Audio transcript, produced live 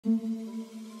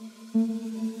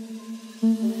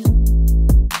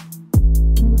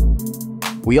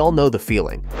We all know the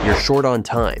feeling. You're short on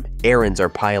time, errands are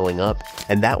piling up,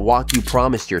 and that walk you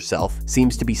promised yourself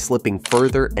seems to be slipping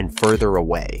further and further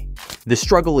away. The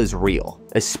struggle is real,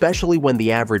 especially when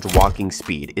the average walking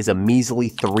speed is a measly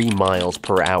 3 miles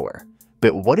per hour.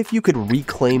 But what if you could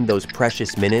reclaim those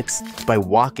precious minutes by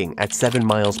walking at 7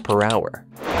 miles per hour?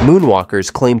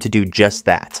 Moonwalkers claim to do just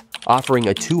that, offering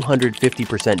a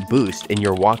 250% boost in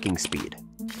your walking speed.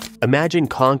 Imagine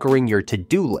conquering your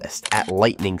to-do list at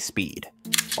lightning speed,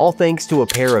 all thanks to a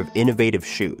pair of innovative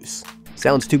shoes.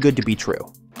 Sounds too good to be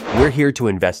true. We're here to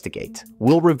investigate.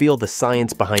 We'll reveal the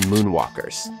science behind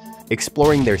Moonwalkers,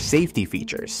 exploring their safety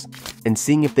features, and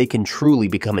seeing if they can truly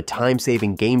become a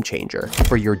time-saving game changer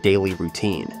for your daily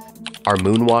routine. Are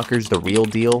Moonwalkers the real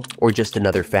deal or just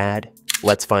another fad?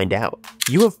 Let's find out.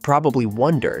 You have probably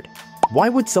wondered, why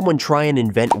would someone try and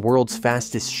invent world's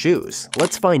fastest shoes?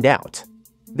 Let's find out.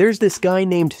 There's this guy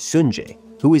named Xunjie,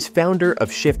 who is founder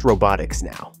of Shift Robotics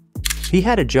now. He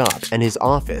had a job and his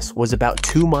office was about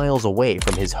 2 miles away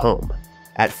from his home.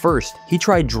 At first, he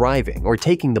tried driving or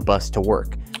taking the bus to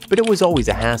work, but it was always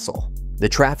a hassle. The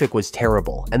traffic was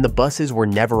terrible and the buses were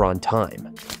never on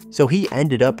time. So he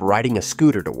ended up riding a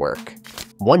scooter to work.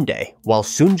 One day, while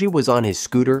Xunjie was on his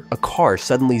scooter, a car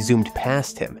suddenly zoomed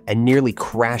past him and nearly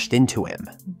crashed into him.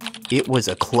 It was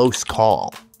a close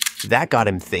call. That got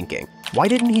him thinking, why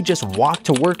didn't he just walk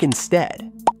to work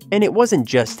instead? And it wasn't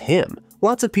just him.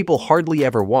 Lots of people hardly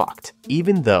ever walked,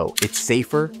 even though it's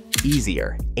safer,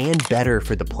 easier, and better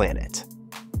for the planet.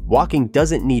 Walking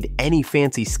doesn't need any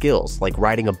fancy skills like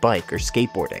riding a bike or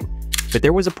skateboarding. But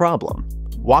there was a problem.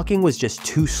 Walking was just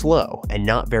too slow and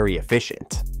not very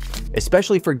efficient,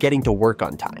 especially for getting to work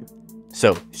on time.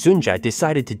 So Xunjie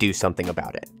decided to do something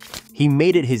about it. He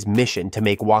made it his mission to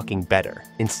make walking better,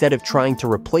 instead of trying to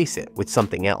replace it with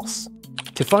something else.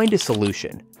 To find a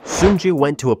solution, Xunjie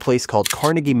went to a place called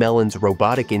Carnegie Mellon's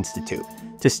Robotic Institute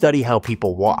to study how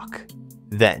people walk.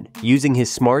 Then, using his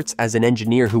smarts as an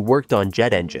engineer who worked on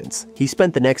jet engines, he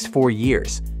spent the next 4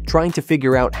 years trying to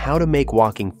figure out how to make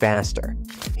walking faster.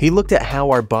 He looked at how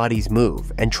our bodies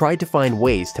move and tried to find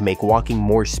ways to make walking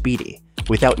more speedy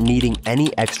without needing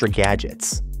any extra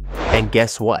gadgets. And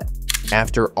guess what?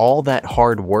 After all that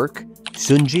hard work,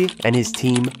 Xunjie and his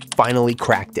team finally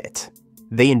cracked it.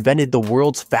 They invented the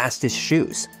world's fastest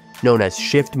shoes, known as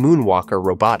Shift Moonwalker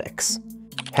Robotics.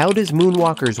 How does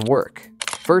Moonwalkers work?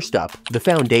 First up, the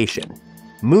foundation.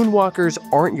 Moonwalkers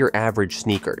aren't your average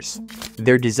sneakers.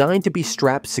 They're designed to be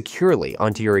strapped securely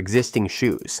onto your existing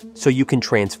shoes, so you can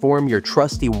transform your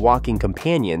trusty walking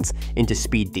companions into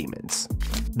speed demons.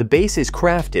 The base is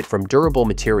crafted from durable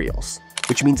materials,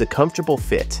 which means a comfortable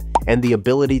fit and the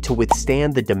ability to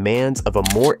withstand the demands of a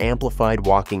more amplified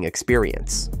walking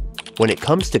experience. When it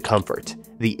comes to comfort,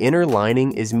 the inner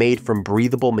lining is made from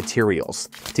breathable materials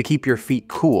to keep your feet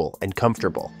cool and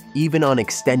comfortable, even on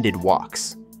extended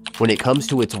walks. When it comes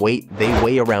to its weight, they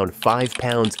weigh around 5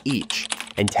 pounds each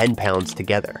and 10 pounds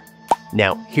together.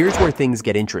 Now, here's where things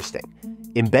get interesting.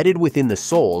 Embedded within the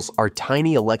soles are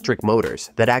tiny electric motors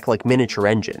that act like miniature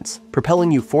engines,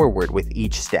 propelling you forward with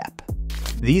each step.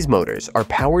 These motors are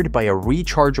powered by a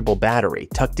rechargeable battery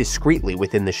tucked discreetly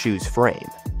within the shoe's frame.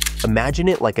 Imagine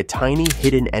it like a tiny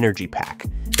hidden energy pack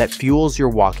that fuels your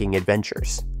walking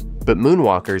adventures. But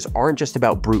Moonwalkers aren't just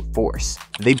about brute force.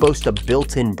 They boast a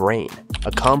built-in brain,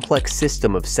 a complex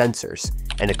system of sensors,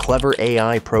 and a clever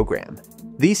AI program.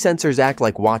 These sensors act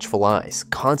like watchful eyes,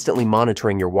 constantly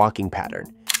monitoring your walking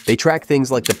pattern. They track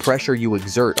things like the pressure you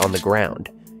exert on the ground,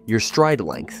 your stride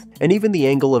length, and even the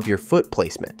angle of your foot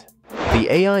placement. The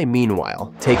AI,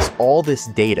 meanwhile, takes all this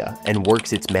data and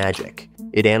works its magic.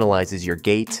 It analyzes your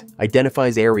gait,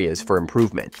 identifies areas for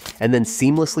improvement, and then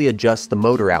seamlessly adjusts the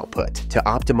motor output to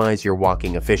optimize your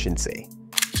walking efficiency.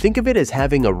 Think of it as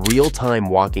having a real-time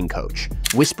walking coach,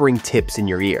 whispering tips in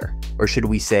your ear, or should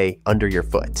we say, under your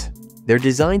foot. They're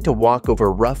designed to walk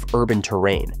over rough urban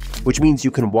terrain, which means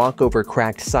you can walk over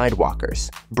cracked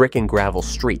sidewalkers, brick and gravel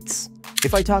streets.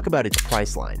 If I talk about its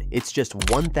price line, it's just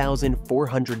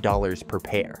 $1,400 per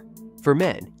pair. For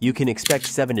men, you can expect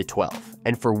 7 to 12,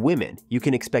 and for women, you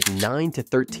can expect 9 to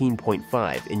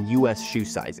 13.5 in US shoe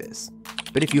sizes.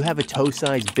 But if you have a toe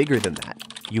size bigger than that,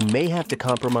 you may have to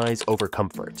compromise over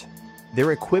comfort.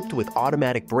 They're equipped with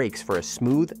automatic brakes for a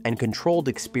smooth and controlled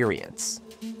experience.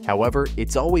 However,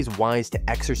 it's always wise to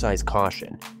exercise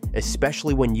caution,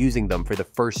 especially when using them for the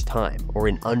first time or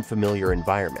in unfamiliar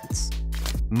environments.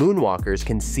 Moonwalkers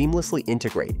can seamlessly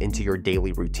integrate into your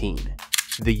daily routine.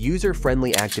 The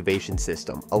user-friendly activation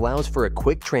system allows for a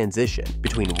quick transition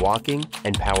between walking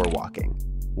and power walking.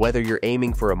 Whether you're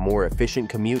aiming for a more efficient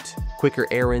commute, quicker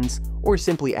errands, or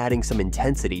simply adding some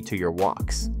intensity to your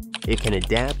walks, It can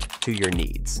adapt to your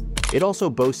needs. It also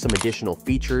boasts some additional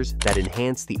features that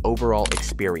enhance the overall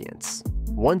experience.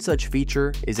 One such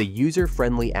feature is a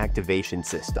user-friendly activation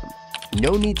system.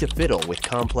 No need to fiddle with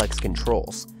complex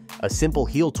controls. A simple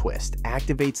heel twist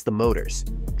activates the motors,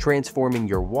 transforming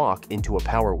your walk into a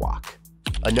power walk.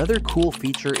 Another cool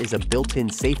feature is a built-in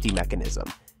safety mechanism.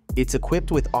 It's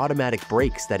equipped with automatic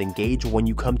brakes that engage when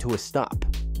you come to a stop,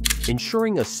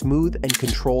 ensuring a smooth and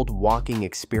controlled walking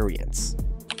experience.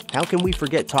 How can we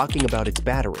forget talking about its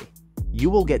battery? You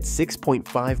will get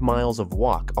 6.5 miles of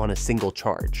walk on a single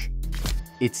charge.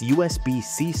 It's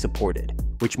USB-C supported,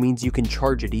 which means you can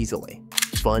charge it easily.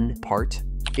 Fun part?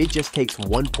 It just takes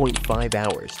 1.5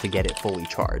 hours to get it fully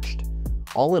charged.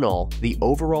 All in all, the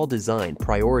overall design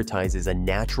prioritizes a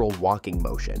natural walking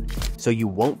motion, so you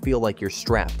won't feel like you're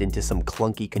strapped into some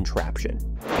clunky contraption.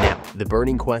 Now, the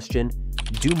burning question: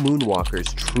 do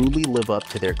Moonwalkers truly live up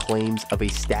to their claims of a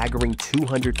staggering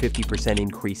 250%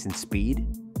 increase in speed?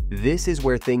 This is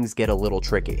where things get a little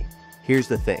tricky. Here's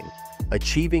the thing: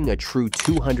 achieving a true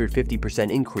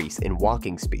 250% increase in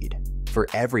walking speed for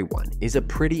everyone is a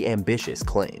pretty ambitious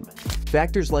claim.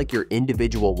 Factors like your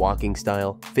individual walking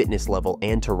style, fitness level,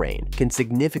 and terrain can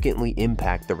significantly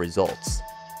impact the results.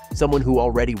 Someone who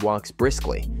already walks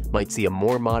briskly might see a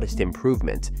more modest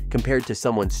improvement compared to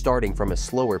someone starting from a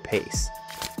slower pace.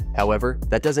 However,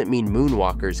 that doesn't mean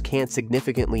Moonwalkers can't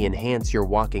significantly enhance your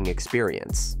walking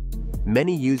experience.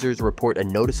 Many users report a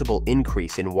noticeable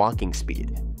increase in walking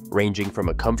speed, ranging from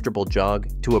a comfortable jog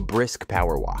to a brisk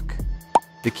power walk.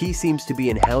 The key seems to be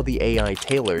in how the AI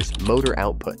tailors motor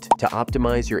output to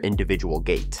optimize your individual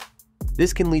gait.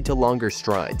 This can lead to longer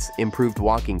strides, improved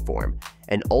walking form,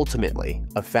 and ultimately,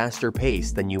 a faster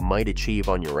pace than you might achieve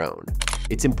on your own.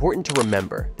 It's important to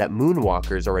remember that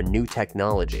Moonwalkers are a new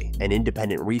technology and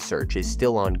independent research is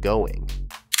still ongoing.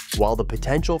 While the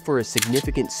potential for a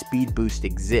significant speed boost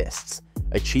exists,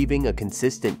 achieving a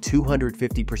consistent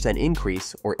 250%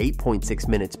 increase or 8.6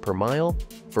 minutes per mile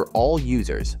for all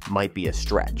users might be a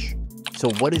stretch. So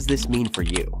what does this mean for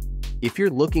you? If you're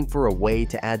looking for a way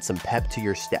to add some pep to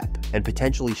your step and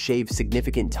potentially shave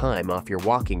significant time off your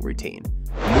walking routine,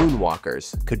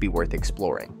 Moonwalkers could be worth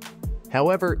exploring.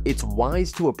 However, it's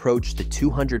wise to approach the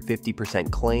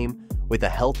 250% claim with a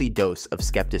healthy dose of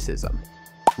skepticism.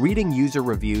 Reading user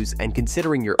reviews and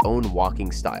considering your own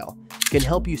walking style can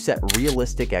help you set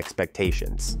realistic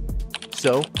expectations.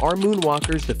 So, are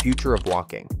Moonwalkers the future of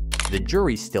walking? The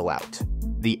jury's still out.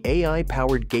 The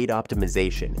AI-powered gait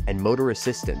optimization and motor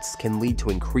assistance can lead to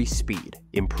increased speed,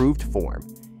 improved form,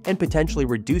 and potentially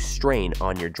reduced strain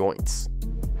on your joints.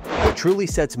 What truly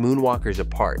sets Moonwalkers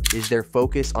apart is their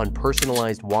focus on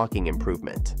personalized walking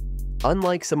improvement.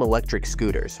 Unlike some electric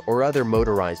scooters or other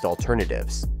motorized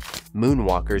alternatives,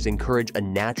 Moonwalkers encourage a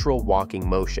natural walking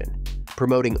motion,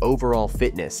 promoting overall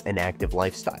fitness and active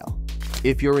lifestyle.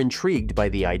 If you're intrigued by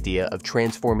the idea of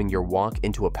transforming your walk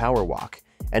into a power walk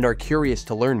and are curious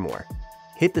to learn more,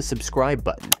 hit the subscribe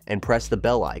button and press the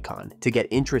bell icon to get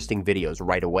interesting videos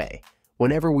right away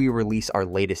whenever we release our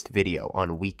latest video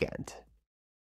on Weekend.